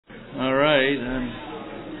All right.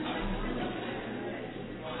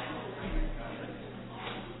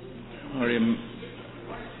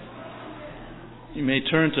 You may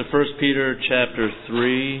turn to 1 Peter chapter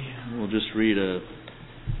 3. We'll just read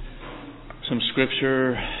some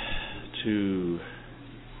scripture to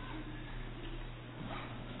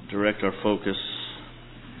direct our focus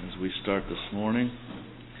as we start this morning.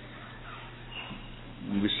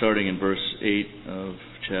 We'll be starting in verse 8 of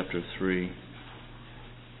chapter 3.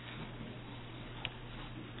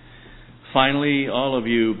 Finally, all of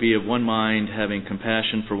you be of one mind, having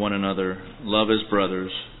compassion for one another, love as brothers,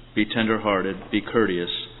 be tender-hearted, be courteous,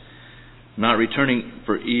 not returning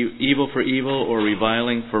for evil for evil or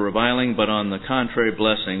reviling for reviling, but on the contrary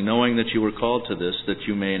blessing, knowing that you were called to this, that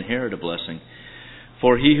you may inherit a blessing.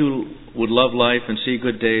 For he who would love life and see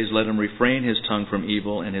good days, let him refrain his tongue from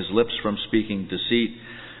evil and his lips from speaking deceit.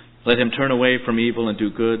 Let him turn away from evil and do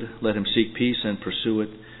good. Let him seek peace and pursue it.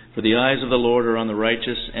 For the eyes of the Lord are on the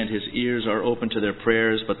righteous, and his ears are open to their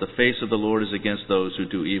prayers, but the face of the Lord is against those who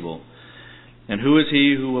do evil. And who is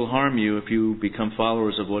he who will harm you if you become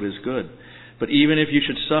followers of what is good? But even if you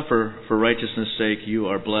should suffer for righteousness' sake, you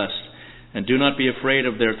are blessed. And do not be afraid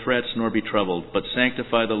of their threats, nor be troubled, but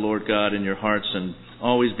sanctify the Lord God in your hearts, and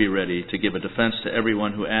always be ready to give a defense to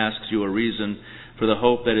everyone who asks you a reason for the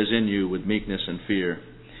hope that is in you with meekness and fear.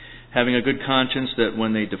 Having a good conscience, that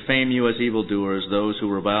when they defame you as evildoers, those who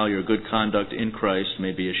revile your good conduct in Christ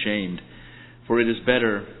may be ashamed. For it is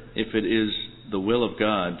better, if it is the will of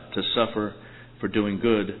God, to suffer for doing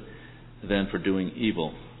good than for doing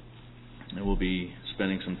evil. And we'll be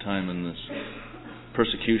spending some time in this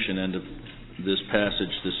persecution end of this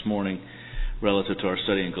passage this morning relative to our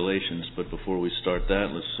study in Galatians. But before we start that,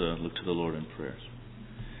 let's look to the Lord in prayers.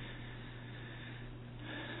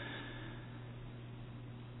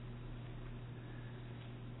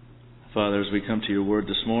 Father, as we come to your word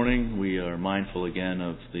this morning, we are mindful again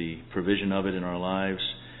of the provision of it in our lives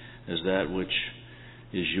as that which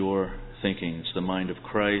is your thinking. It's the mind of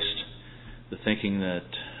Christ, the thinking that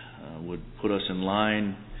would put us in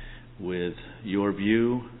line with your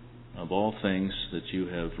view of all things that you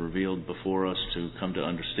have revealed before us to come to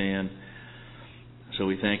understand. So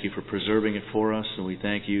we thank you for preserving it for us, and we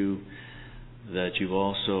thank you that you've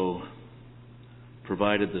also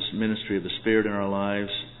provided this ministry of the Spirit in our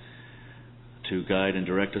lives to guide and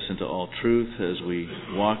direct us into all truth as we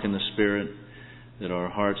walk in the Spirit, that our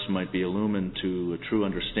hearts might be illumined to a true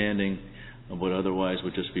understanding of what otherwise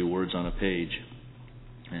would just be words on a page.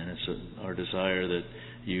 And it's our desire that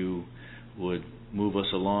you would move us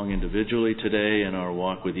along individually today in our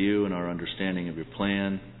walk with you and our understanding of your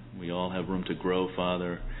plan. We all have room to grow,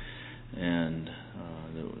 Father, and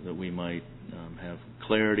that we might have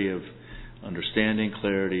clarity of understanding,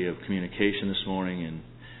 clarity of communication this morning,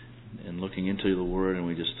 and looking into the Word, and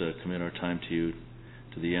we just commit our time to you,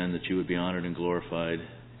 to the end that you would be honored and glorified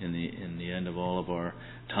in the end of all of our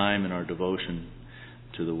time and our devotion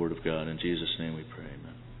to the Word of God. In Jesus' name we pray,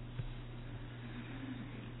 amen.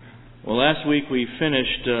 Well, last week we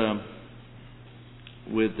finished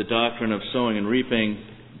with the doctrine of sowing and reaping,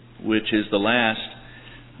 which is the last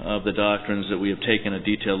of the doctrines that we have taken a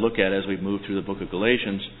detailed look at as we've moved through the book of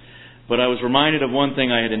Galatians. But I was reminded of one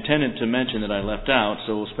thing I had intended to mention that I left out,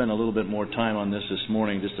 so we'll spend a little bit more time on this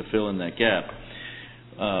morning just to fill in that gap.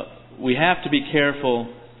 We have to be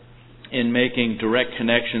careful in making direct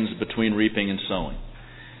connections between reaping and sowing.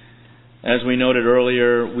 As we noted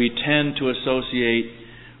earlier, we tend to associate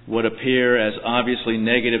what appear as obviously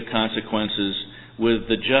negative consequences with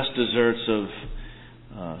the just deserts of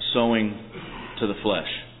sowing to the flesh.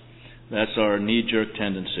 That's our knee-jerk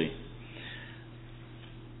tendency.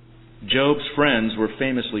 Job's friends were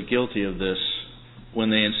famously guilty of this when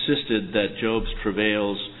they insisted that Job's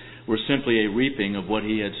travails were simply a reaping of what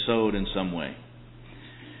he had sowed in some way.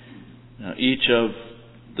 Now, each of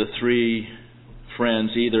the three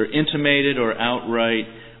friends either intimated or outright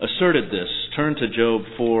asserted this. Turn to Job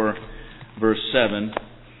 4, verse 7,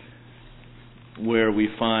 where we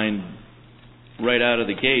find right out of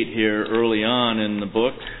the gate here early on in the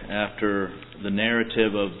book, after the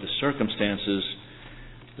narrative of the circumstances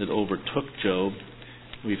that overtook Job,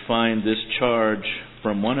 we find this charge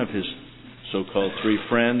from one of his so-called three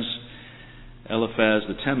friends, Eliphaz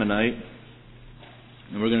the Temanite.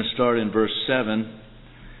 And we're going to start in verse 7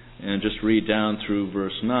 and just read down through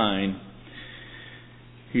verse 9.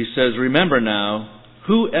 He says, "Remember now,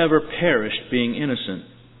 who ever perished being innocent?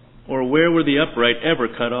 Or where were the upright ever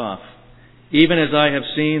cut off? Even as I have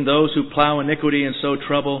seen, those who plow iniquity and sow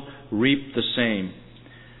trouble reap the same.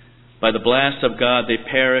 By the blast of God they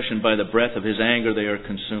perish, and by the breath of his anger they are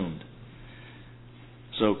consumed.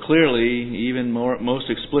 So clearly, even most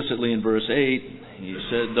explicitly in verse 8, he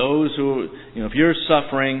said, those who, if you're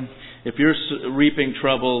suffering, if you're reaping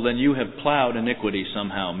trouble, then you have plowed iniquity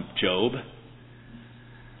somehow, Job.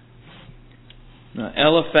 Now,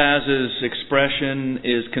 Eliphaz's expression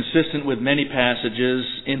is consistent with many passages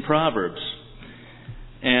in Proverbs.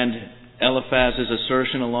 And Eliphaz's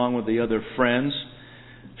assertion, along with the other friends,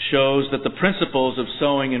 shows that the principles of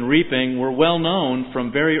sowing and reaping were well known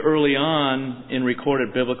from very early on in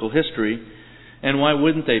recorded biblical history. And why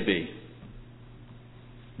wouldn't they be?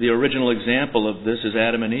 The original example of this is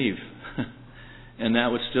Adam and Eve. And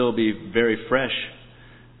that would still be very fresh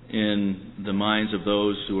in the minds of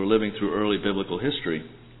those who were living through early biblical history.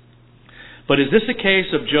 But is this a case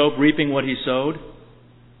of Job reaping what he sowed?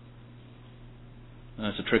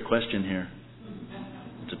 That's a trick question here.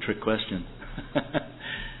 It's a trick question.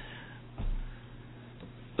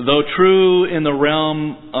 Though true in the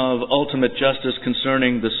realm of ultimate justice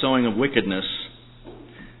concerning the sowing of wickedness,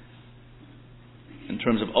 in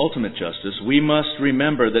terms of ultimate justice, we must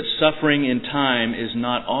remember that suffering in time is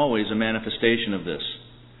not always a manifestation of this.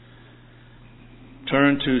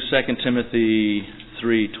 Turn to 2 Timothy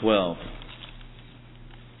 3:12.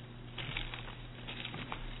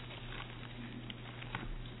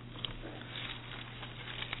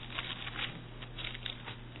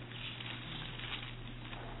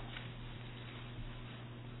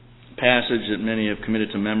 Passage that many have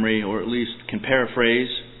committed to memory, or at least can paraphrase.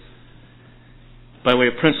 By way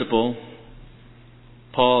of principle,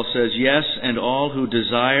 Paul says, "Yes, and all who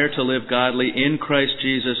desire to live godly in Christ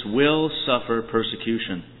Jesus will suffer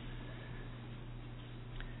persecution."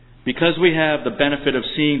 Because we have the benefit of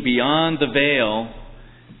seeing beyond the veil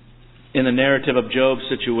in the narrative of Job's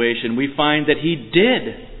situation, we find that he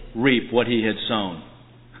did reap what he had sown.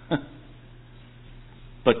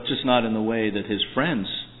 But just not in the way that his friends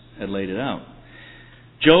had laid it out.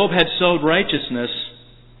 Job had sowed righteousness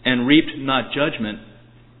and reaped not judgment,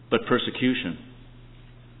 but persecution.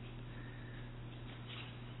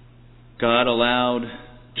 God allowed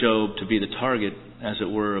Job to be the target, as it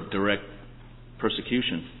were, of direct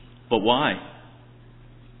persecution. But why?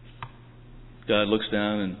 God looks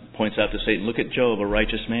down and points out to Satan, "Look at Job, a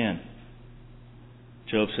righteous man."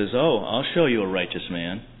 Job says, "Oh, I'll show you a righteous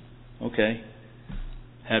man." Okay,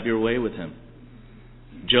 have your way with him.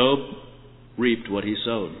 Job reaped what he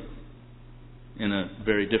sowed in a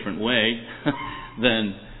very different way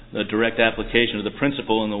than the direct application of the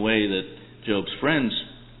principle in the way that Job's friends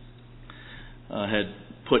had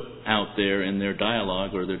put out there in their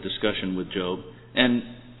dialogue or their discussion with Job. And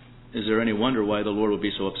is there any wonder why the Lord would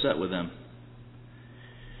be so upset with them?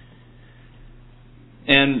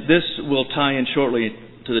 And this will tie in shortly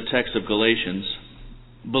to the text of Galatians.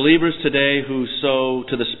 Believers today who sow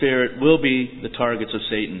to the Spirit will be the targets of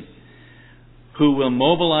Satan, who will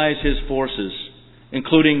mobilize his forces,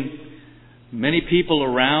 including many people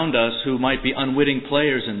around us who might be unwitting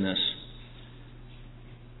players in this.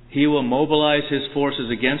 He will mobilize his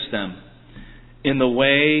forces against them in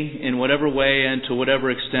whatever way and to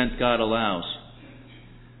whatever extent God allows.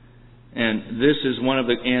 And this is one of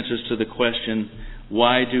the answers to the question,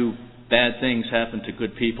 why do bad things happen to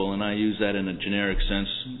good people? And I use that in a generic sense,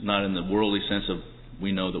 not in the worldly sense of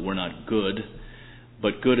we know that we're not good,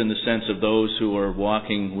 but good in the sense of those who are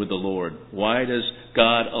walking with the Lord. Why does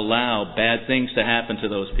God allow bad things to happen to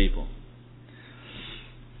those people?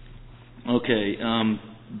 Okay,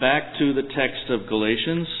 back to the text of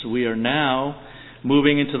Galatians. We are now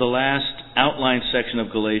moving into the last outline section of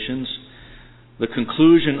Galatians, the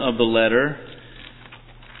conclusion of the letter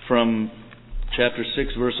from chapter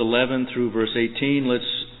 6, verse 11 through verse 18. Let's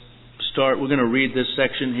start. We're going to read this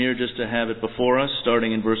section here just to have it before us,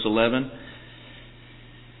 starting in verse 11.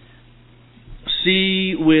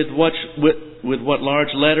 "See with what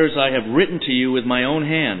large letters I have written to you with my own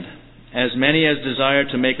hand. As many as desire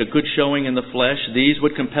to make a good showing in the flesh, these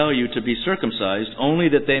would compel you to be circumcised, only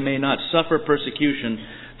that they may not suffer persecution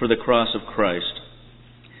for the cross of Christ.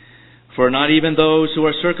 For not even those who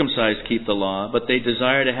are circumcised keep the law, but they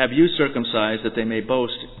desire to have you circumcised, that they may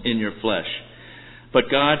boast in your flesh. But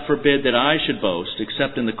God forbid that I should boast,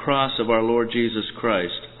 except in the cross of our Lord Jesus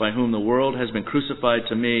Christ, by whom the world has been crucified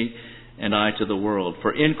to me, and I to the world.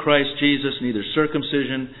 For in Christ Jesus neither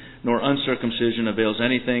circumcision nor uncircumcision avails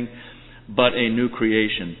anything, but a new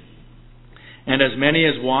creation. And as many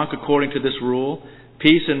as walk according to this rule,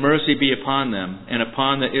 peace and mercy be upon them, and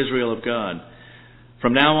upon the Israel of God.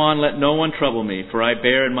 From now on let no one trouble me, for I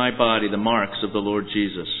bear in my body the marks of the Lord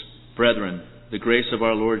Jesus. Brethren, the grace of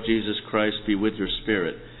our Lord Jesus Christ be with your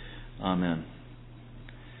spirit. Amen."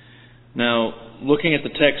 Now, looking at the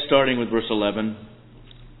text starting with verse 11,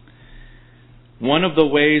 One of the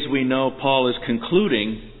ways we know Paul is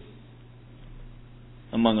concluding,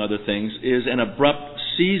 among other things, is an abrupt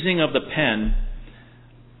seizing of the pen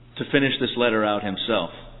to finish this letter out himself.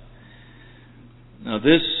 Now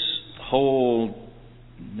this whole,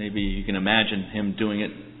 maybe you can imagine him doing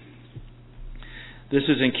it, this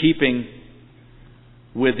is in keeping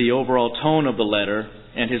with the overall tone of the letter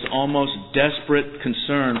and his almost desperate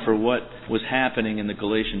concern for what was happening in the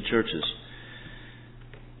Galatian churches.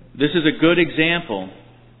 This is a good example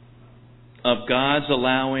of God's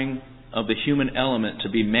allowing of the human element to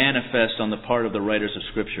be manifest on the part of the writers of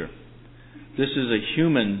Scripture. This is a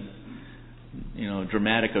human,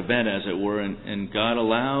 dramatic event, as it were, and God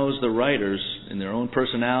allows the writers, in their own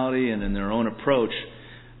personality and in their own approach,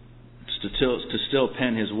 to still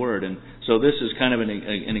pen His Word. And so this is kind of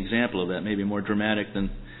an example of that, maybe more dramatic than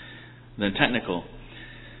technical.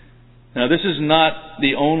 Now, this is not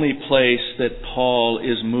the only place that Paul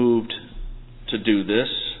is moved to do this.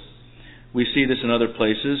 We see this in other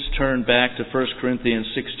places. Turn back to 1 Corinthians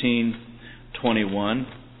 16:21.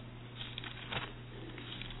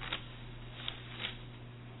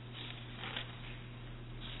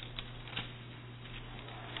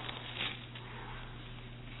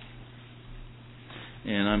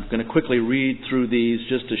 And I'm going to quickly read through these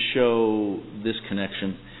just to show this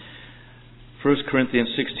connection. 1 Corinthians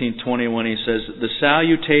 16:21, he says, "The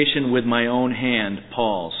salutation with my own hand,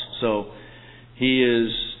 Paul's." So he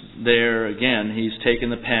is there again. He's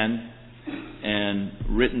taken the pen and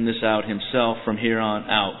written this out himself from here on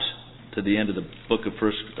out to the end of the book of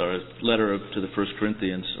letter to the First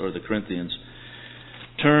Corinthians, or the Corinthians.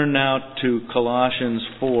 Turn now to Colossians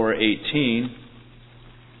 4:18.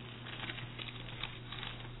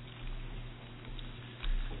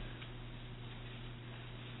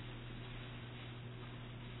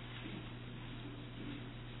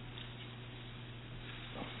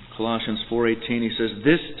 Colossians 4:18, he says,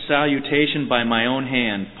 "This salutation by my own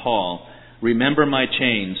hand, Paul. Remember my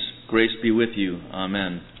chains. Grace be with you.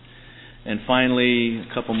 Amen." And finally,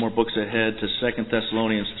 a couple more books ahead to 2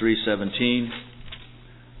 Thessalonians 3:17.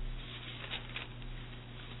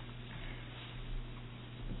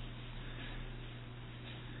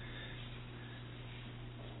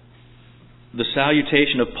 "The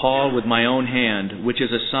salutation of Paul with my own hand, which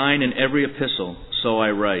is a sign in every epistle, so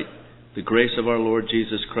I write. The grace of our Lord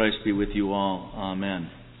Jesus Christ be with you all. Amen."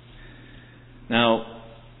 Now,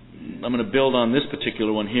 I'm going to build on this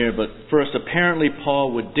particular one here, but first, apparently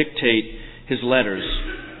Paul would dictate his letters,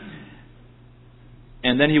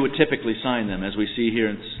 and then he would typically sign them, as we see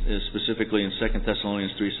here specifically in 2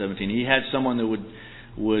 Thessalonians 3:17. He had someone that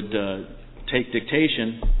would take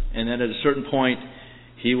dictation, and then at a certain point,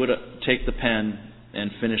 he would take the pen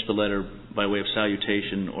and finish the letter by way of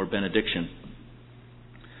salutation or benediction.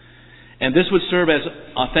 And this would serve as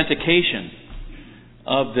authentication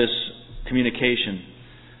of this communication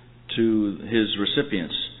to his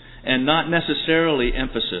recipients, and not necessarily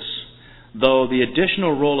emphasis, though the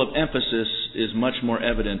additional role of emphasis is much more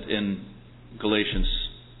evident in Galatians,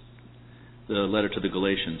 the letter to the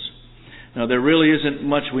Galatians. Now, there really isn't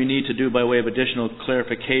much we need to do by way of additional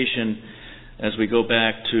clarification as we go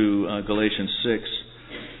back to Galatians 6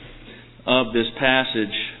 of this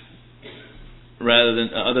passage,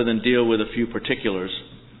 other than deal with a few particulars,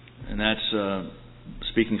 and that's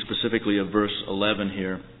speaking specifically of verse 11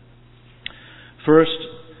 here. First,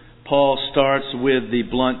 Paul starts with the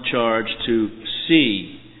blunt charge to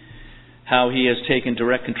see how he has taken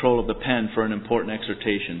direct control of the pen for an important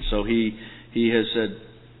exhortation. So he has said,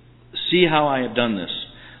 "See how I have done this."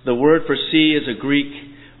 The word for see is a Greek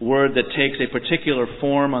word that takes a particular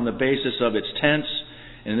form on the basis of its tense.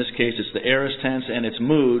 In this case, it's the aorist tense, and its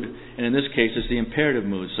mood, and in this case, it's the imperative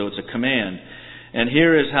mood, so it's a command. And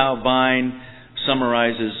here is how Vine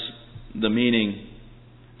summarizes the meaning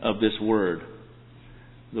of this word.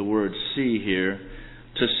 The word see here.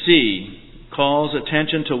 To see calls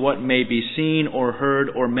attention to what may be seen or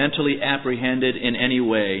heard or mentally apprehended in any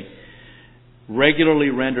way,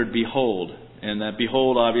 regularly rendered behold. And that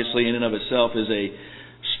behold, obviously, in and of itself is a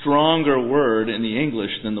stronger word in the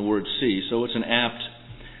English than the word see, so it's an apt,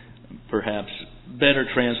 perhaps better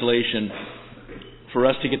translation for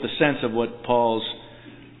us to get the sense of what Paul's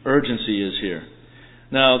urgency is here.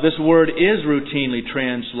 Now, this word is routinely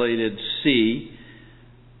translated see,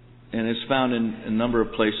 and it's found in a number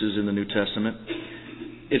of places in the New Testament.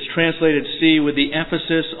 It's translated see with the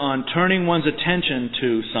emphasis on turning one's attention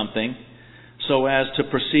to something so as to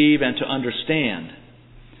perceive and to understand.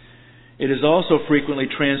 It is also frequently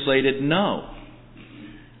translated know,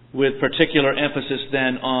 with particular emphasis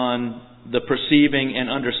then on the perceiving and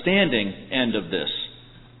understanding end of this.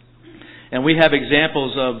 And we have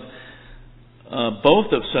examples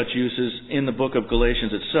both of such uses in the book of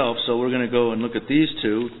Galatians itself. So we're going to go and look at these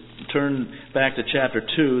two. Turn back to chapter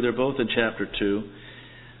 2. They're both in chapter 2.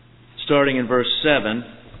 Starting in verse 7.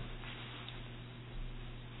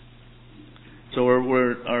 So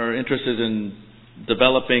we're interested in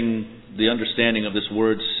developing the understanding of this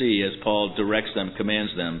word see as Paul directs them,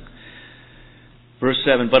 commands them. Verse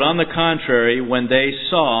 7, but on the contrary, when they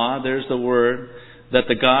saw, there's the word, that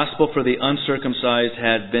the gospel for the uncircumcised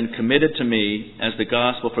had been committed to me, as the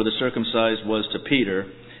gospel for the circumcised was to Peter.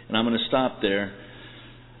 And I'm going to stop there,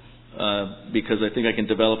 because I think I can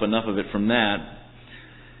develop enough of it from that.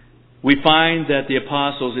 We find that the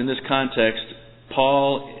apostles, in this context,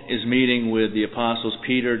 Paul is meeting with the apostles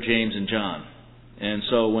Peter, James, and John. And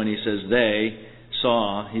so when he says they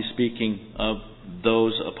saw, he's speaking of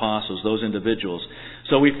those apostles, those individuals.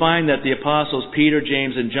 So we find that the apostles Peter,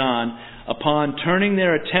 James, and John, upon turning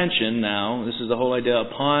their attention now, this is the whole idea,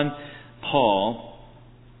 upon Paul,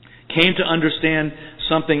 came to understand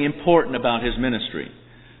something important about his ministry.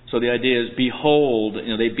 So the idea is, behold,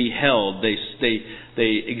 they beheld, they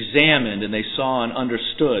examined, and they saw and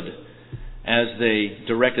understood as they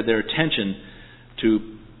directed their attention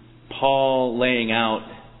to Paul laying out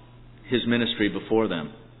his ministry before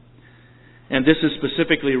them. And this is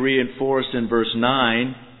specifically reinforced in verse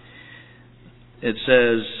 9. It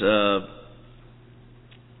says,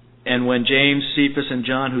 and when James, Cephas, and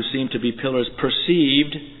John, who seemed to be pillars,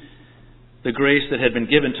 perceived the grace that had been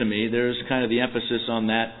given to me, there's kind of the emphasis on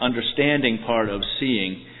that understanding part of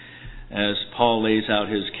seeing as Paul lays out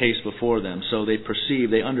his case before them. So they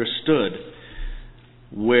perceived, they understood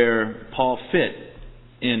where Paul fit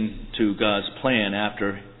into God's plan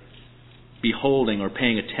after beholding or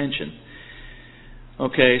paying attention.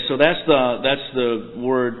 Okay, so that's the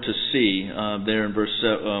word to see there in verse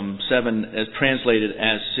 7, as translated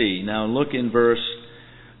as see. Now look in verse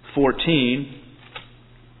 14.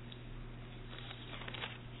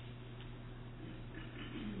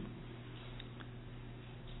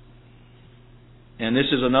 And this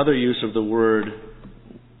is another use of the word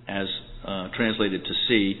as translated to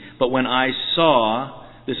see. But when I saw,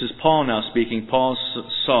 this is Paul now speaking, Paul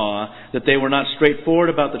saw that they were not straightforward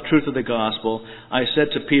about the truth of the gospel, I said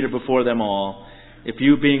to Peter before them all, if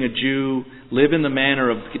you being a Jew live in the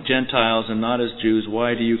manner of Gentiles and not as Jews,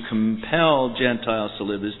 why do you compel Gentiles to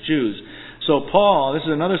live as Jews? So Paul, this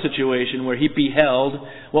is another situation where he beheld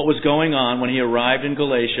what was going on when he arrived in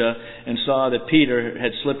Galatia and saw that Peter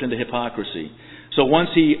had slipped into hypocrisy. So once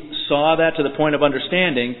he saw that to the point of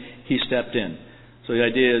understanding, he stepped in. So the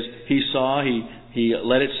idea is, he saw, he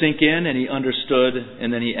let it sink in, and he understood,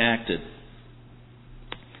 and then he acted.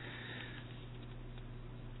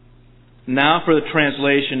 Now for the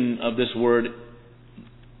translation of this word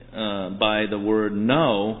by the word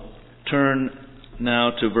know, turn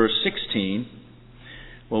now to verse 16.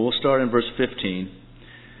 Well, we'll start in verse 15.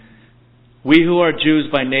 We who are Jews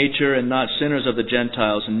by nature and not sinners of the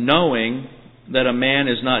Gentiles, knowing that a man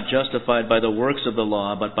is not justified by the works of the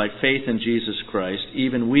law, but by faith in Jesus Christ.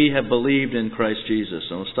 Even we have believed in Christ Jesus.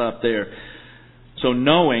 So we'll stop there. So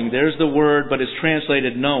knowing, there's the word, but it's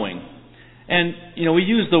translated knowing. And, we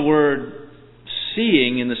use the word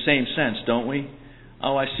seeing in the same sense, don't we?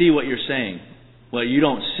 Oh, I see what you're saying. Well, you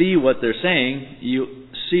don't see what they're saying. You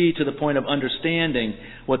see to the point of understanding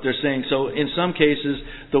what they're saying. So in some cases,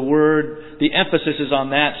 the emphasis is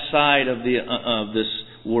on that side of this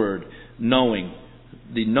word. Knowing,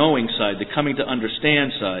 the knowing side, the coming to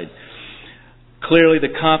understand side. Clearly,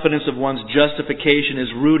 the confidence of one's justification is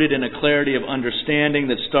rooted in a clarity of understanding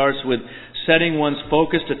that starts with setting one's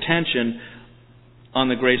focused attention on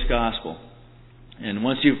the grace gospel. And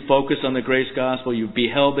once you've focused on the grace gospel, you've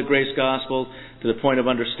beheld the grace gospel to the point of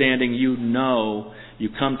understanding, you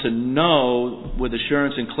come to know with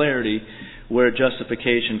assurance and clarity where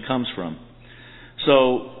justification comes from.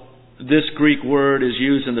 So, this Greek word is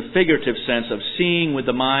used in the figurative sense of seeing with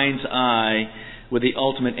the mind's eye with the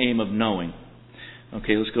ultimate aim of knowing.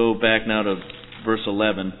 Okay, let's go back now to verse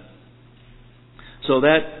 11. So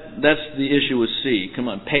that's the issue with see. Come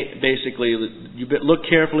on, basically, you look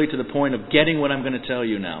carefully to the point of getting what I'm going to tell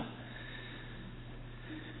you now.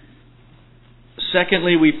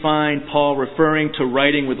 Secondly, we find Paul referring to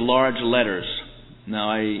writing with large letters. Now,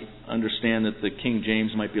 I understand that the King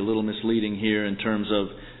James might be a little misleading here in terms of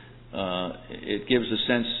it gives a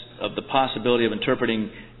sense of the possibility of interpreting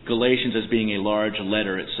Galatians as being a large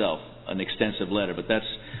letter itself, an extensive letter. But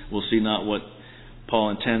we'll see not what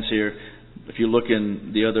Paul intends here. If you look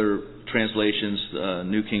in the other translations,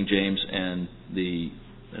 New King James and the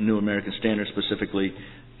New American Standard specifically,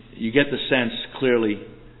 you get the sense clearly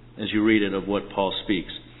as you read it of what Paul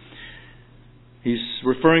speaks. He's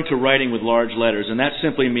referring to writing with large letters, and that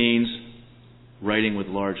simply means writing with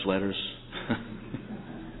large letters.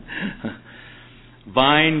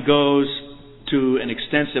 Vine goes to an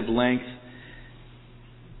extensive length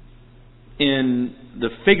in the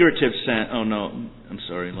figurative sense. Oh no, I'm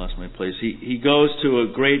sorry, I lost my place. He goes to a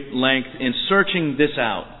great length in searching this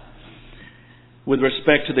out with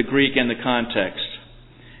respect to the Greek and the context.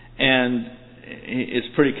 And it's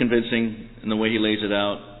pretty convincing in the way he lays it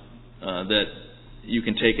out that you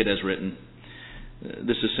can take it as written.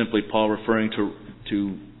 This is simply Paul referring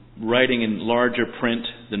to writing in larger print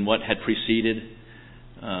than what had preceded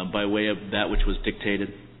by way of that which was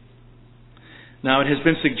dictated. Now, it has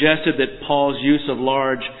been suggested that Paul's use of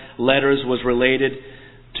large letters was related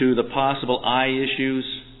to the possible eye issues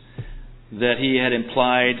that he had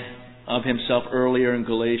implied of himself earlier in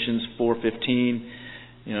Galatians 4:15.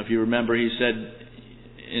 If you remember, he said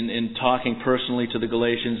in talking personally to the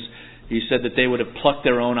Galatians, he said that they would have plucked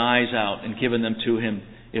their own eyes out and given them to him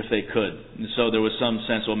if they could. And so there was some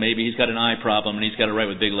sense, well, maybe he's got an eye problem and he's got to write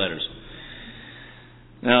with big letters.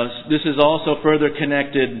 Now, this is also further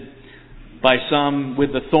connected by some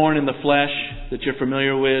with the thorn in the flesh that you're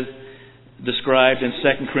familiar with, described in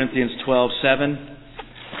 2 Corinthians 12:7.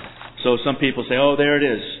 So some people say, oh, there it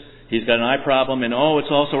is. He's got an eye problem, and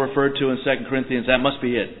it's also referred to in 2 Corinthians. That must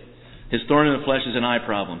be it. His thorn in the flesh is an eye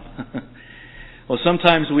problem. Well,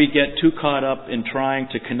 sometimes we get too caught up in trying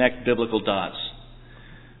to connect biblical dots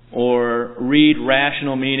or read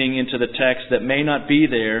rational meaning into the text that may not be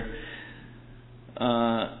there,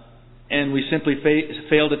 and we simply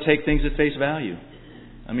fail to take things at face value.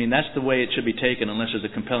 I mean, that's the way it should be taken unless there's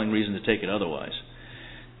a compelling reason to take it otherwise.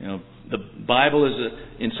 The Bible is,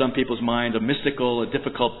 in some people's mind, a mystical, a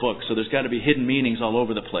difficult book, so there's got to be hidden meanings all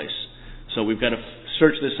over the place. So we've got to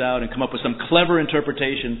search this out and come up with some clever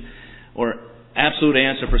interpretation or absolute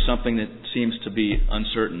answer for something that seems to be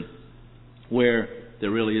uncertain, where there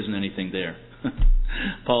really isn't anything there.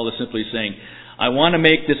 Paul is simply saying, I want to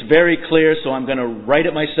make this very clear, so I'm going to write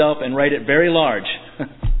it myself and write it very large.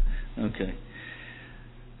 Okay.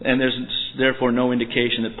 And there's therefore no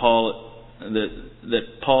indication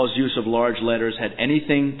that Paul's use of large letters had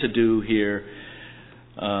anything to do here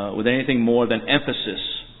with anything more than emphasis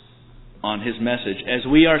on his message, as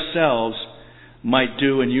we ourselves might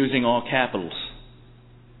do in using all capitals.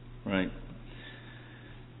 Right?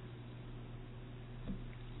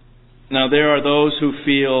 Now, there are those who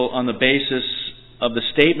feel, on the basis of the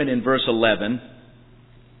statement in verse 11,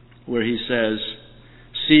 where he says,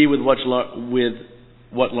 see with what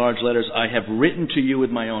large letters I have written to you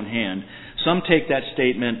with my own hand. Some take that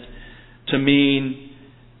statement to mean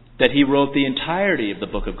that he wrote the entirety of the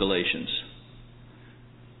book of Galatians,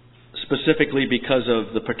 specifically because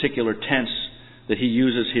of the particular tense that he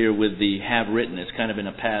uses here with the have written. It's kind of in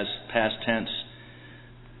a past tense.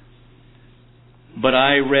 But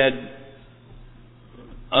I read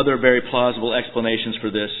other very plausible explanations for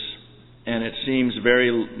this, and it seems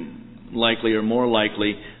very likely, or more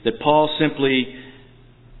likely, that Paul simply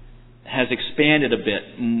has expanded a bit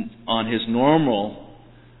on his normal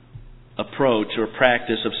approach or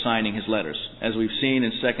practice of signing his letters. As we've seen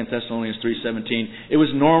in 2 Thessalonians 3:17, it was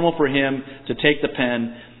normal for him to take the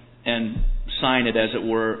pen and sign it, as it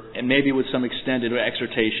were, and maybe with some extended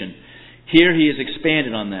exhortation. Here he has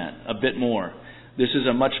expanded on that a bit more. This is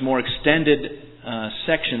a much more extended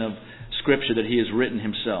section of Scripture that he has written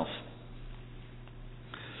himself.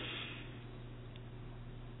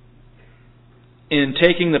 In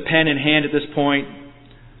taking the pen in hand at this point,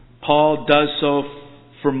 Paul does so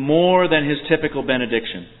for more than his typical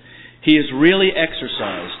benediction. He is really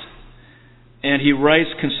exercised, and he writes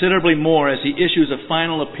considerably more as he issues a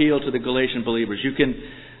final appeal to the Galatian believers. You can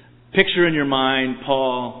picture in your mind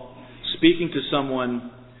Paul speaking to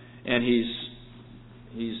someone, and he's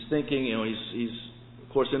thinking, he's of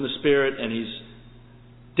course in the Spirit, and he's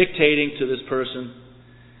dictating to this person.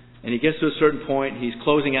 And he gets to a certain point, he's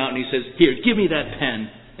closing out, and he says, here, give me that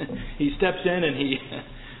pen. He steps in and he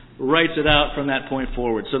writes it out from that point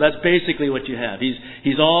forward. So that's basically what you have. He's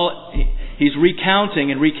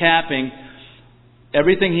recounting and recapping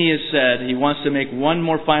everything he has said. He wants to make one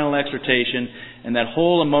more final exhortation, and that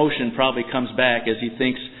whole emotion probably comes back as he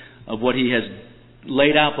thinks of what he has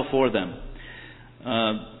laid out before them.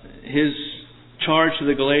 His charge to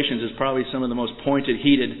the Galatians is probably some of the most pointed,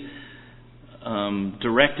 heated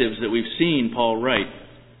directives that we've seen Paul write.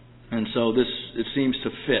 And so it seems to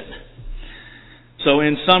fit. So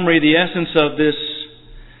in summary, the essence of this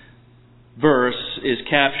verse is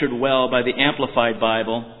captured well by the Amplified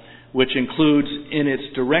Bible, which includes in its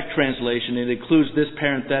direct translation, it includes this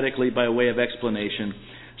parenthetically by way of explanation,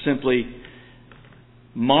 simply,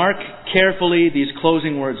 Mark carefully these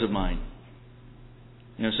closing words of mine.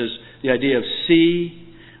 It says the idea of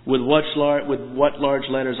see with what large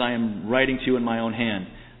letters I am writing to you in my own hand.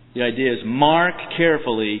 The idea is mark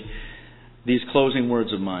carefully these closing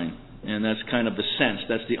words of mine. And that's kind of the sense.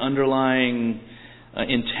 That's the underlying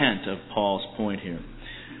intent of Paul's point here.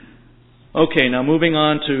 Okay, now moving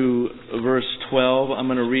on to verse 12. I'm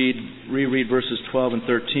going to reread verses 12 and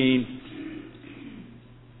 13.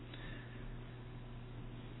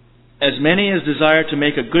 As many as desire to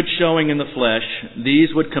make a good showing in the flesh, these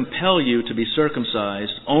would compel you to be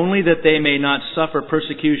circumcised, only that they may not suffer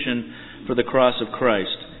persecution for the cross of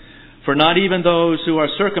Christ. For not even those who are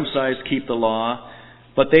circumcised keep the law,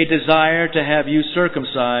 but they desire to have you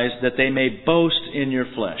circumcised, that they may boast in your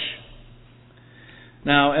flesh.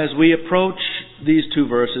 Now, as we approach these two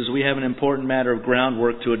verses, we have an important matter of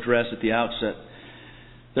groundwork to address at the outset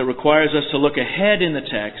that requires us to look ahead in the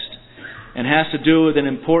text and has to do with an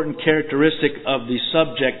important characteristic of the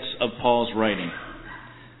subjects of Paul's writing.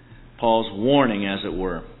 Paul's warning, as it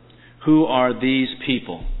were. Who are these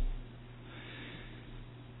people?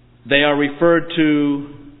 They are referred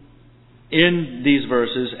to in these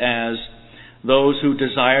verses as those who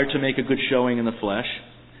desire to make a good showing in the flesh,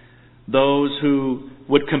 those who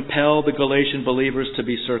would compel the Galatian believers to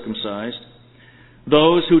be circumcised,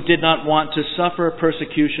 those who did not want to suffer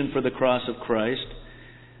persecution for the cross of Christ,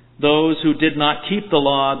 those who did not keep the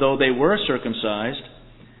law though they were circumcised,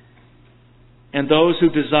 and those who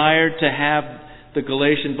desired to have the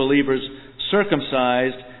Galatian believers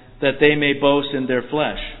circumcised that they may boast in their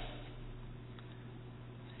flesh.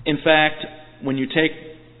 In fact, when you take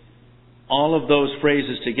all of those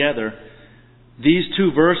phrases together, these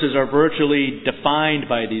two verses are virtually defined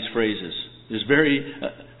by these phrases. There's very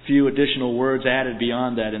few additional words added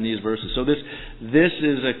beyond that in these verses. So this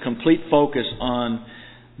is a complete focus on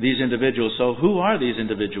these individuals. So who are these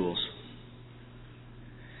individuals?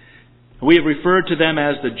 We have referred to them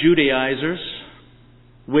as the Judaizers,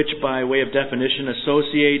 which by way of definition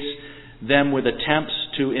associates them with attempts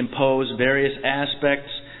to impose various aspects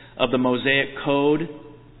of the Mosaic Code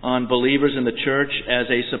on believers in the church as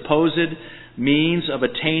a supposed means of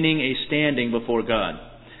attaining a standing before God.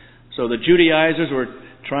 So the Judaizers were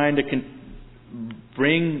trying to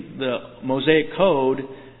bring the Mosaic Code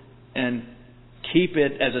and keep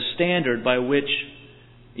it as a standard by which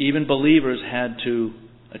even believers had to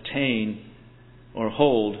attain or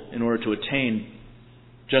hold in order to attain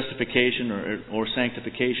justification or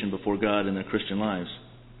sanctification before God in their Christian lives.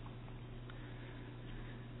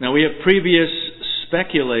 Now we have previously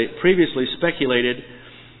speculated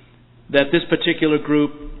that this particular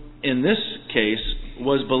group in this case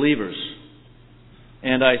was believers.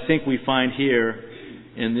 And I think we find here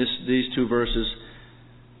in these two verses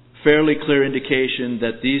fairly clear indication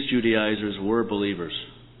that these Judaizers were believers.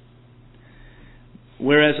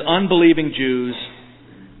 Whereas unbelieving Jews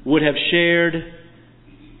would have shared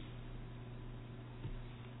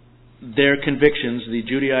their convictions, the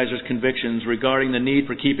Judaizers' convictions regarding the need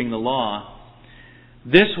for keeping the law,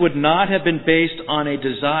 this would not have been based on a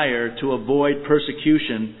desire to avoid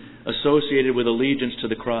persecution associated with allegiance to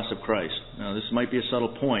the cross of Christ. Now, this might be a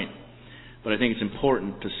subtle point, but I think it's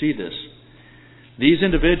important to see this. These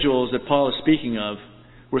individuals that Paul is speaking of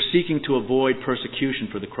were seeking to avoid persecution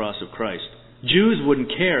for the cross of Christ. Jews wouldn't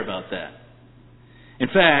care about that. In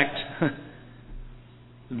fact,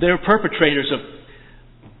 they're perpetrators of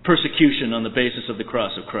persecution on the basis of the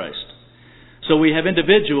cross of Christ. So we have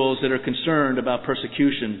individuals that are concerned about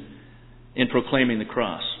persecution in proclaiming the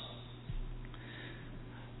cross.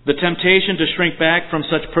 The temptation to shrink back from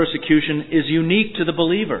such persecution is unique to the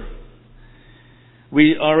believer.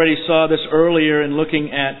 We already saw this earlier in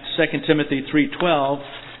looking at 2 Timothy 3:12,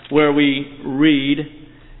 where we read,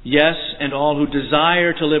 "Yes, and all who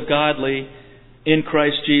desire to live godly in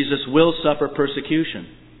Christ Jesus will suffer persecution."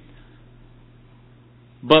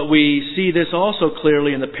 But we see this also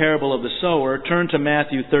clearly in the parable of the sower. Turn to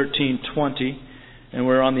Matthew 13:20, and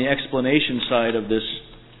we're on the explanation side of this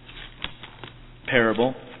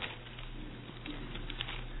parable.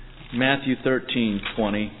 Matthew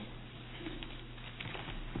 13:20.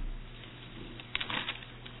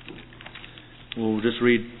 We'll just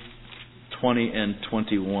read 20 and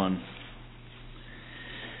 21.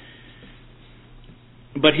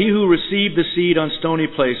 "But he who received the seed on stony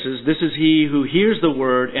places, this is he who hears the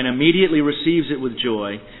word and immediately receives it with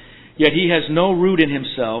joy. Yet he has no root in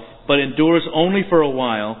himself, but endures only for a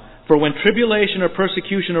while. For when tribulation or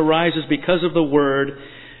persecution arises because of the word,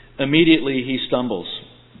 immediately he stumbles."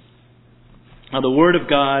 Now the word of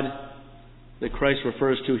God that Christ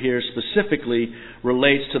refers to here specifically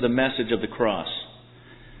relates to the message of the cross.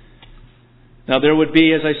 Now there would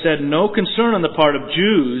be, as I said, no concern on the part of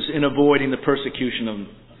Jews in avoiding the persecution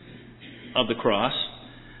of the cross.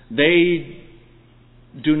 They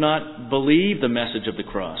do not believe the message of the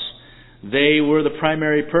cross. They were the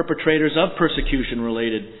primary perpetrators of persecution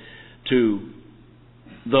related to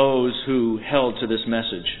those who held to this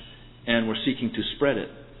message and were seeking to spread it.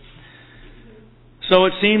 So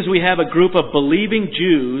it seems we have a group of believing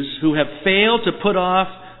Jews who have failed to put off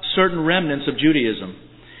certain remnants of Judaism.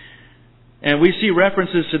 And we see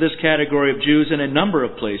references to this category of Jews in a number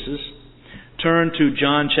of places. Turn to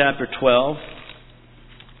John chapter 12,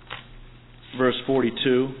 verse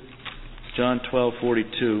 42. John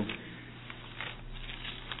 12:42.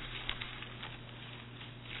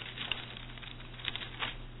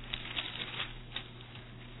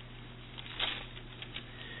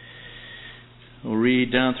 We'll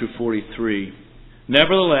read down through 43.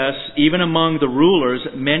 Nevertheless, even among the rulers,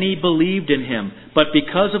 many believed in him. But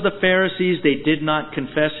because of the Pharisees, they did not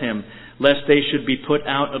confess him, lest they should be put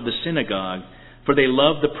out of the synagogue. For they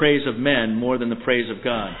loved the praise of men more than the praise of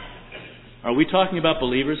God. Are we talking about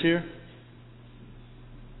believers here?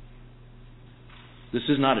 This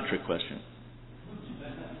is not a trick question.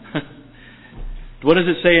 What does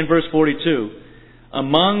it say in verse 42?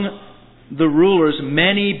 Among the rulers,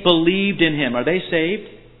 many believed in him. Are they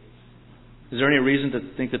saved? Is there any reason to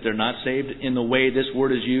think that they're not saved in the way this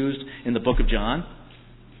word is used in the book of John?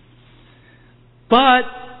 But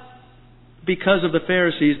because of the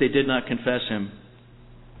Pharisees, they did not confess him.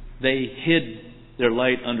 They hid their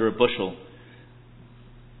light under a bushel.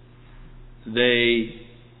 They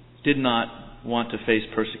did not want to face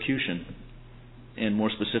persecution, and more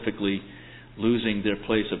specifically, losing their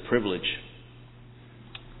place of privilege.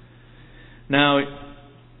 Now,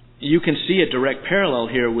 you can see a direct parallel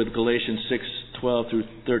here with Galatians 6:12 through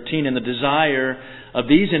 13 and the desire of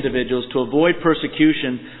these individuals to avoid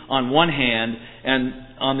persecution on one hand, and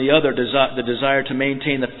on the other, the desire to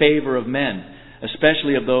maintain the favor of men,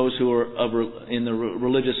 especially of those who are in the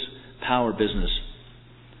religious power business.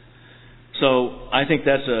 So I think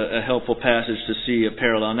that's a helpful passage to see a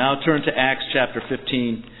parallel. Now turn to Acts chapter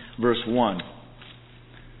 15, verse 1.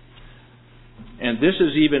 And this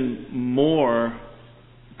is even more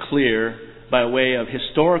clear by way of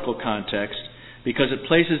historical context, because it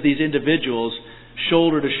places these individuals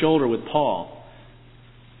shoulder to shoulder with Paul.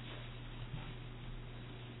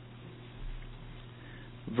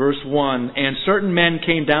 Verse 1, and certain men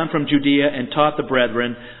came down from Judea and taught the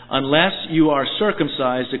brethren, unless you are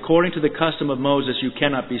circumcised according to the custom of Moses, you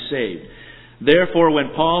cannot be saved. Therefore,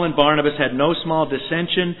 when Paul and Barnabas had no small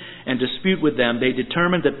dissension and dispute with them, they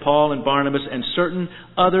determined that Paul and Barnabas and certain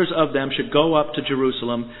others of them should go up to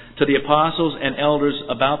Jerusalem to the apostles and elders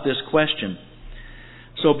about this question.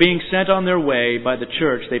 So being sent on their way by the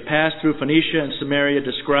church, they passed through Phoenicia and Samaria,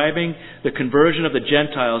 describing the conversion of the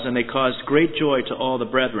Gentiles, and they caused great joy to all the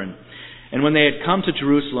brethren. And when they had come to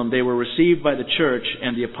Jerusalem, they were received by the church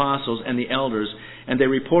and the apostles and the elders, and they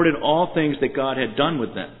reported all things that God had done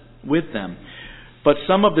with them. But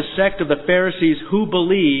some of the sect of the Pharisees who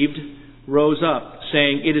believed rose up,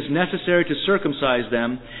 saying, it is necessary to circumcise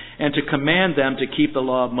them and to command them to keep the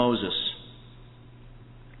law of Moses.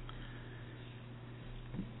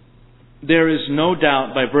 There is no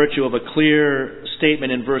doubt, by virtue of a clear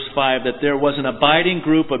statement in verse 5, that there was an abiding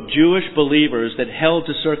group of Jewish believers that held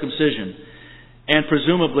to circumcision and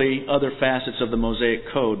presumably other facets of the Mosaic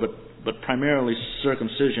Code, but primarily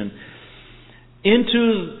circumcision,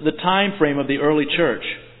 into the time frame of the early church.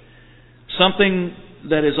 Something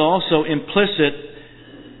that is also implicit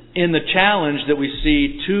in the challenge that we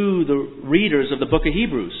see to the readers of the book of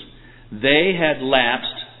Hebrews. They had lapsed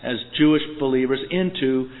as Jewish believers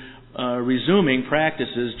into resuming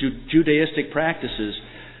practices, Judaistic practices,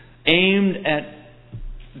 aimed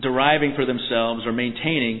at deriving for themselves or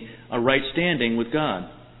maintaining a right standing with God.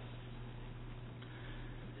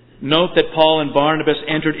 Note that Paul and Barnabas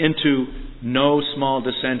entered into no small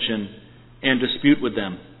dissension and dispute with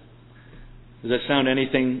them. Does that sound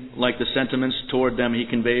anything like the sentiments toward them he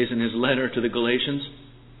conveys in his letter to the Galatians?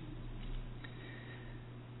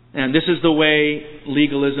 And this is the way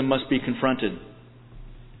legalism must be confronted.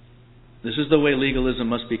 This is the way legalism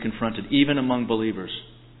must be confronted, even among believers.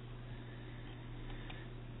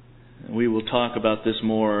 We will talk about this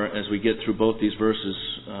more as we get through both these verses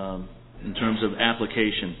in terms of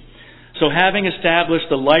application. So having established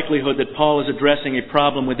the likelihood that Paul is addressing a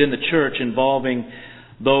problem within the church involving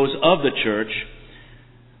those of the church,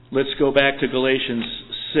 let's go back to Galatians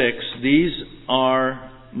 6. These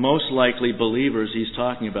are most likely believers he's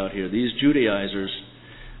talking about here, these Judaizers,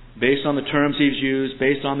 based on the terms he's used,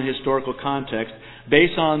 based on the historical context,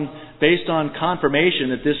 based on confirmation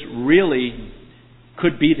that this really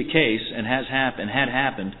could be the case and had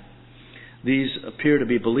happened, these appear to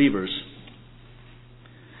be believers.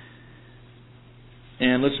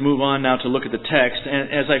 And let's move on now to look at the text.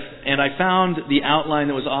 And I found the outline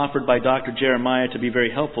that was offered by Dr. Jeremiah to be very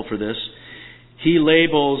helpful for this. He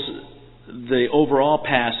labels the overall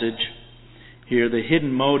passage here, the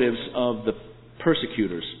hidden motives of the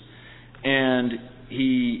persecutors. And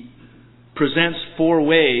he presents 4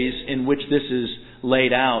 ways in which this is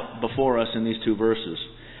laid out before us in these 2 verses.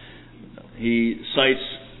 He cites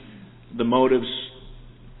the motives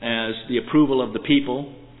as the approval of the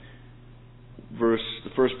people, the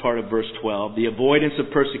first part of verse 12, the avoidance of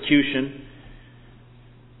persecution,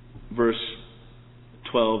 verse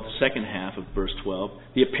 12, the second half of verse 12,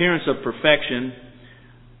 the appearance of perfection,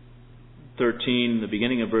 13, the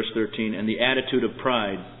beginning of verse 13, and the attitude of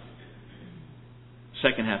pride,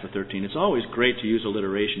 second half of 13. It's always great to use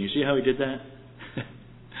alliteration. You see how he did that?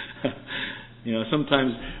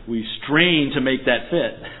 Sometimes we strain to make that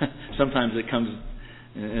fit. Sometimes it comes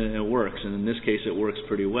and it works, and in this case it works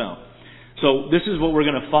pretty well. So this is what we're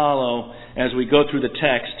going to follow as we go through the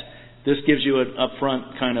text. This gives you an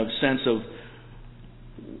upfront kind of sense of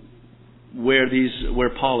where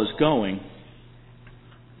Paul is going.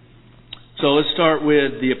 So let's start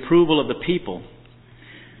with the approval of the people.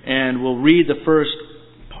 And we'll read the first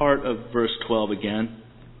part of verse 12 again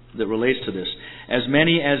that relates to this. As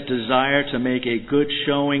many as desire to make a good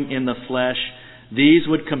showing in the flesh, these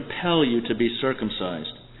would compel you to be circumcised.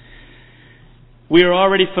 We are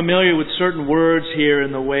already familiar with certain words here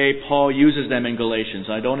in the way Paul uses them in Galatians.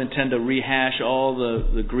 I don't intend to rehash all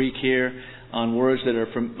the Greek here on words that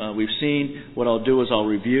are we've seen. What I'll do is I'll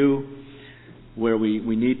review where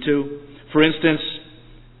we need to. For instance,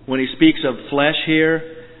 when he speaks of flesh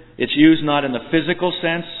here, it's used not in the physical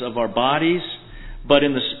sense of our bodies, but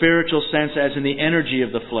in the spiritual sense as in the energy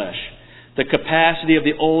of the flesh. The capacity of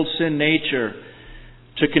the old sin nature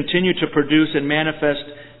to continue to produce and manifest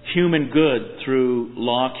human good through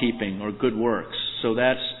law keeping or good works. So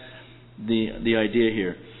that's the idea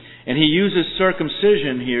here. And he uses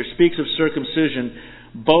circumcision here, speaks of circumcision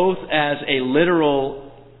both as a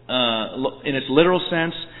literal, in its literal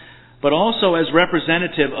sense, but also as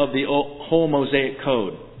representative of the whole Mosaic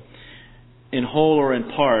code, in whole or in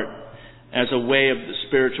part, as a way of the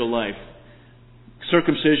spiritual life.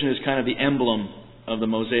 Circumcision is kind of the emblem of the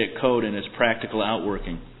Mosaic code in its practical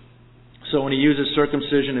outworking. So when he uses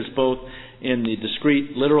circumcision, it's both in the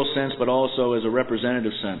discrete, literal sense, but also as a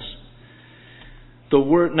representative sense. The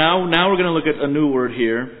word now we're going to look at a new word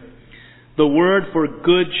here. The word for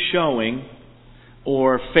good showing,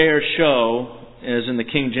 or fair show, as in the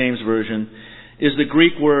King James Version, is the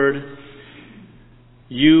Greek word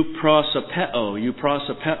euprosopeo.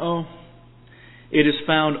 It is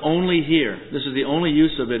found only here. This is the only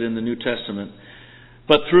use of it in the New Testament.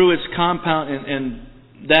 But through its compound, and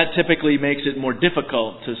that typically makes it more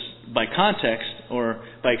difficult by context, or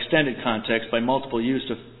by extended context, by multiple use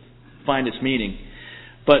to find its meaning.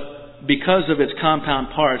 But because of its compound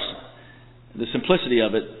parts, the simplicity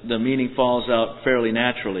of it, the meaning falls out fairly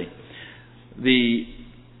naturally. It's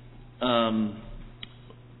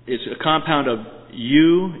a compound of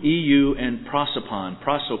eu, and prosopon.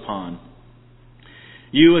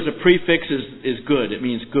 Eu as a prefix is good. It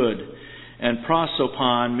means good. And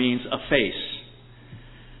prosopon means a face.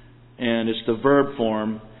 And it's the verb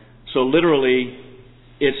form. So literally,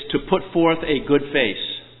 it's to put forth a good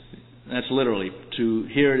face. That's literally.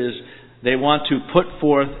 Here it is. They want to put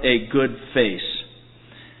forth a good face.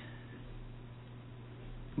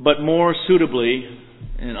 But more suitably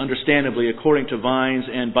and understandably, according to Vines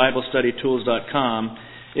and BibleStudyTools.com,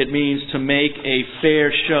 it means to make a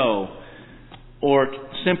fair show, or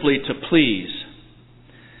simply to please.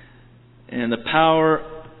 And the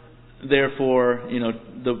power, therefore,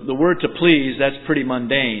 the word to please, that's pretty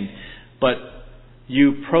mundane. But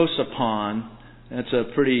euprosopon, that's a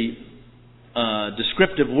pretty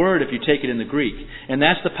descriptive word if you take it in the Greek. And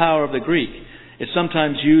that's the power of the Greek. It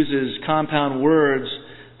sometimes uses compound words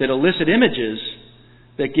that elicit images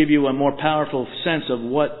that give you a more powerful sense of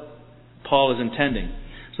what Paul is intending.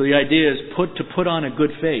 So the idea is to put on a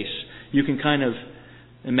good face. You can kind of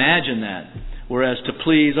imagine that. Whereas to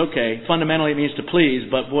please, okay, fundamentally it means to please,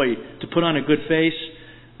 but boy, to put on a good face,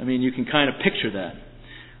 you can kind of picture that.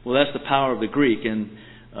 Well, that's the power of the Greek, and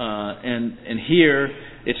here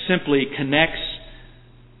it simply connects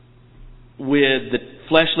with the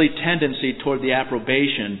fleshly tendency toward the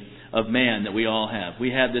approbation of man that we all have.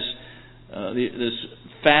 We have this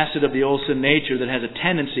facet of the old sin nature that has a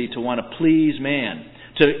tendency to want to please man,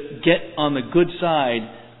 to get on the good side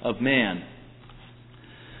of man.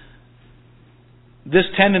 This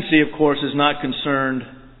tendency, of course, is not concerned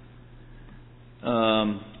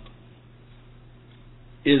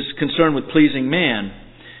with pleasing man.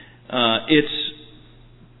 I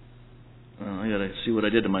got to see what I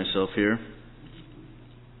did to myself here.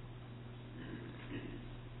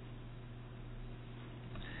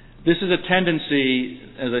 This is a tendency,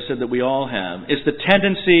 as I said, that we all have. It's the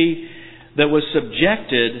tendency that was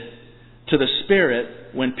subjected to the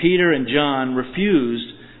Spirit when Peter and John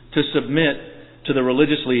refused to submit to the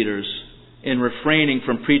religious leaders in refraining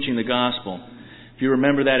from preaching the gospel. If you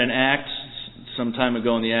remember that in Acts, some time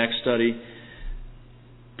ago in the Acts study,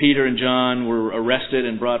 Peter and John were arrested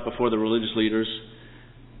and brought before the religious leaders,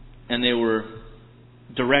 and they were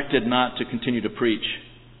directed not to continue to preach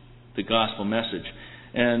the gospel message.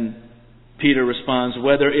 And Peter responds,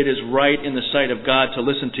 "Whether it is right in the sight of God to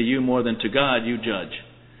listen to you more than to God, you judge."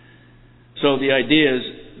 So the idea is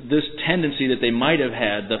this tendency that they might have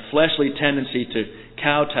had, the fleshly tendency to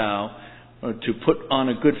kowtow or to put on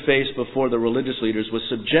a good face before the religious leaders, was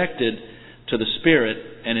subjected to the Spirit,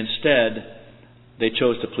 and instead they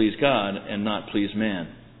chose to please God and not please man.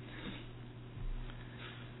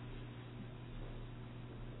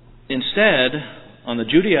 Instead, on the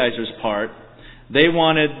Judaizers' part, they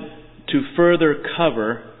wanted to further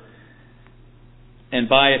cover and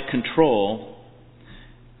by it control.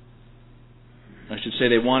 I should say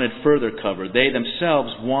they wanted further cover. They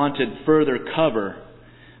themselves wanted further cover.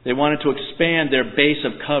 They wanted to expand their base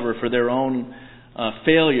of cover for their own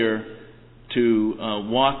failure to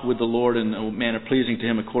walk with the Lord in a manner pleasing to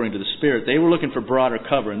Him according to the Spirit. They were looking for broader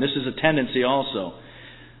cover, and this is a tendency also.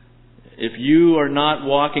 If you are not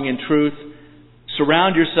walking in truth,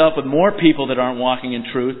 surround yourself with more people that aren't walking in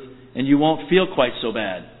truth, and you won't feel quite so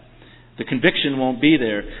bad. The conviction won't be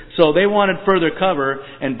there. So they wanted further cover,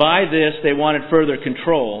 and by this they wanted further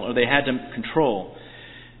control, or they had to control.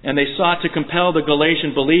 And they sought to compel the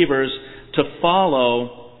Galatian believers to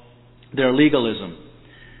follow their legalism.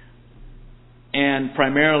 And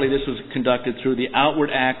primarily this was conducted through the outward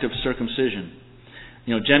act of circumcision.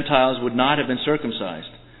 Gentiles would not have been circumcised.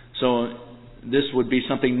 So this would be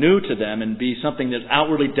something new to them and be something that's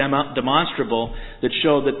outwardly demonstrable that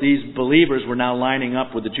showed that these believers were now lining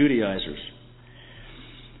up with the Judaizers.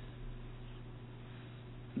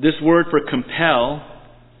 This word for compel,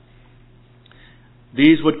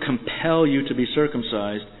 these would compel you to be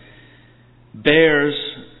circumcised, bears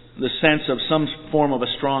the sense of some form of a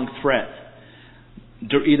strong threat,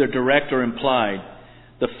 either direct or implied.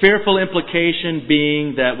 The fearful implication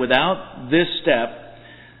being that without this step,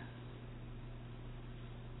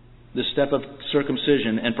 the step of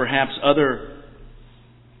circumcision, and perhaps other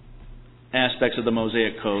aspects of the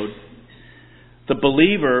Mosaic Code, the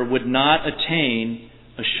believer would not attain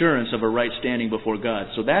assurance of a right standing before God.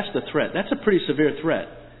 So that's the threat. That's a pretty severe threat.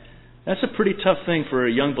 That's a pretty tough thing for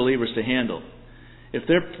young believers to handle. If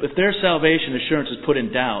their salvation assurance is put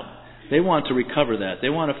in doubt, they want to recover that. They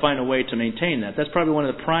want to find a way to maintain that. That's probably one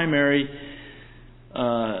of the primary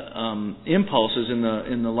impulses in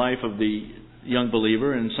the life of the young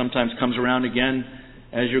believer, and sometimes comes around again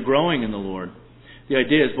as you're growing in the Lord. The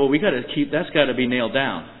idea is, that's got to be nailed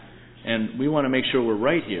down, and we want to make sure we're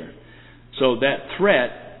right here. So that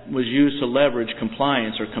threat was used to leverage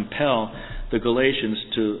compliance or compel the Galatians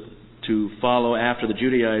to follow after the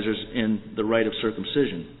Judaizers in the rite of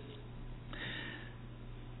circumcision.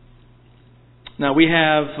 Now we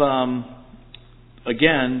have,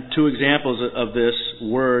 again, two examples of this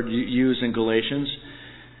word used in Galatians.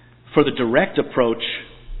 For the direct approach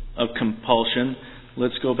of compulsion,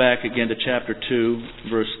 let's go back again to chapter 2,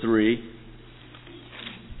 verse 3.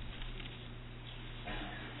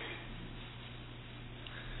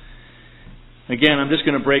 Again, I'm just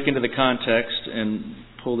going to break into the context and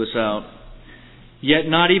pull this out. Yet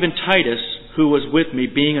not even Titus, who was with me,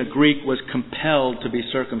 being a Greek, was compelled to be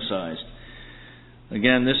circumcised.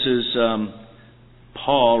 Again, this is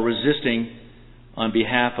Paul resisting on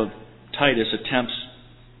behalf of Titus attempts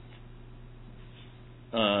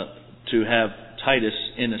to have Titus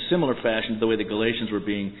in a similar fashion to the way the Galatians were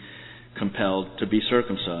being compelled to be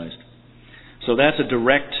circumcised. So that's a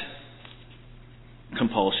direct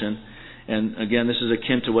compulsion. And again, this is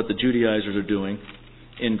akin to what the Judaizers are doing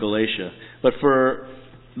in Galatia. But for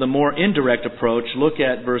the more indirect approach, look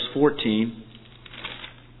at verse 14.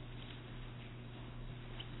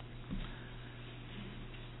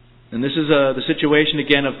 And this is the situation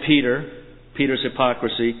again of Peter's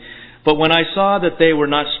hypocrisy. But when I saw that they were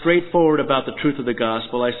not straightforward about the truth of the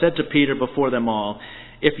gospel, I said to Peter before them all,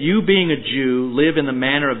 "If you, being a Jew, live in the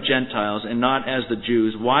manner of Gentiles and not as the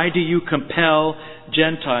Jews, why do you compel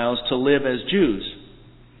Gentiles to live as Jews?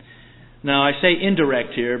 Now, I say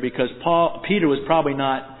indirect here because Peter was probably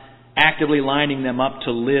not actively lining them up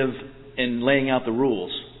to live and laying out the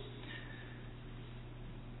rules.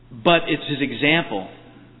 But it's his example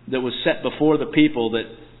that was set before the people that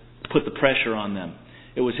put the pressure on them.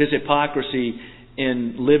 It was his hypocrisy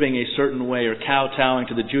in living a certain way or kowtowing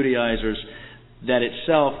to the Judaizers that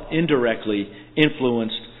itself indirectly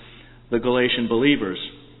influenced the Galatian believers.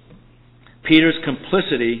 Peter's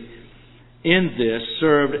complicity in this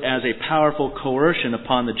served as a powerful coercion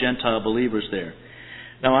upon the Gentile believers there.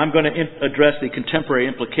 Now, I'm going to address the contemporary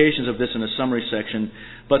implications of this in a summary section,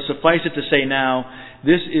 but suffice it to say now,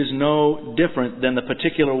 this is no different than the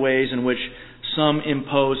particular ways in which some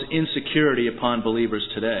impose insecurity upon believers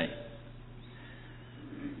today.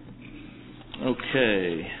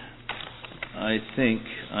 Okay, I think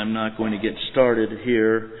I'm not going to get started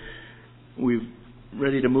here. We're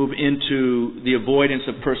ready to move into the avoidance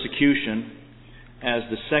of persecution as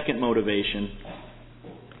the second motivation.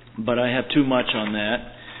 But I have too much on that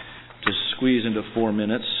to squeeze into 4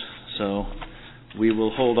 minutes, so we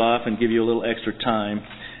will hold off and give you a little extra time.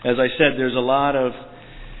 As I said, there's a lot of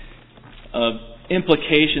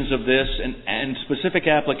implications of this and specific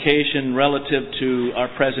application relative to our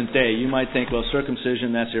present day. You might think, well,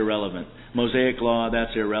 circumcision, that's irrelevant. Mosaic law,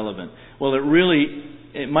 that's irrelevant. Well,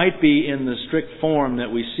 it might be in the strict form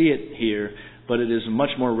that we see it here, but it is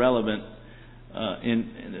much more relevant,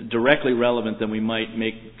 directly relevant than we might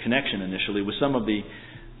make connection initially with some of the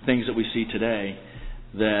things that we see today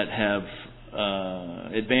that have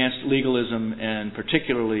advanced legalism and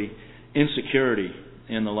particularly insecurity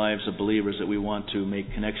in the lives of believers that we want to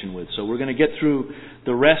make connection with. So we're going to get through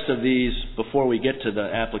the rest of these before we get to the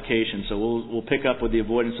application. So we'll pick up with the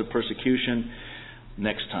avoidance of persecution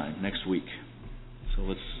next week. So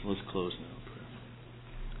let's close now.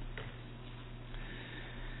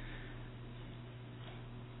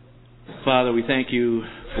 Father, we thank you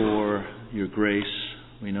for your grace.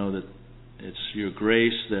 We know that it's your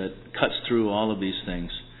grace that cuts through all of these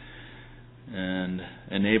things and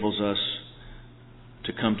enables us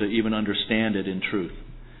to come to even understand it in truth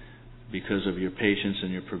because of your patience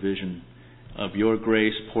and your provision of your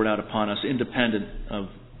grace poured out upon us, independent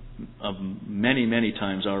of many, many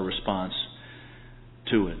times our response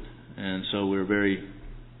to it. And so we're very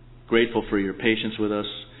grateful for your patience with us,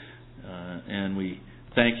 and we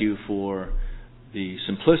thank you for the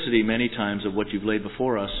simplicity many times of what you've laid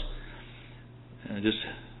before us. Just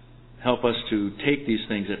help us to take these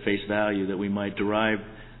things at face value that we might derive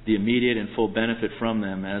the immediate and full benefit from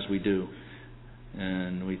them as we do.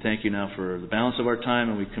 And we thank you now for the balance of our time,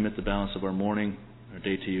 and we commit the balance of our morning, our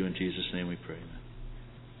day to you. In Jesus' name we pray.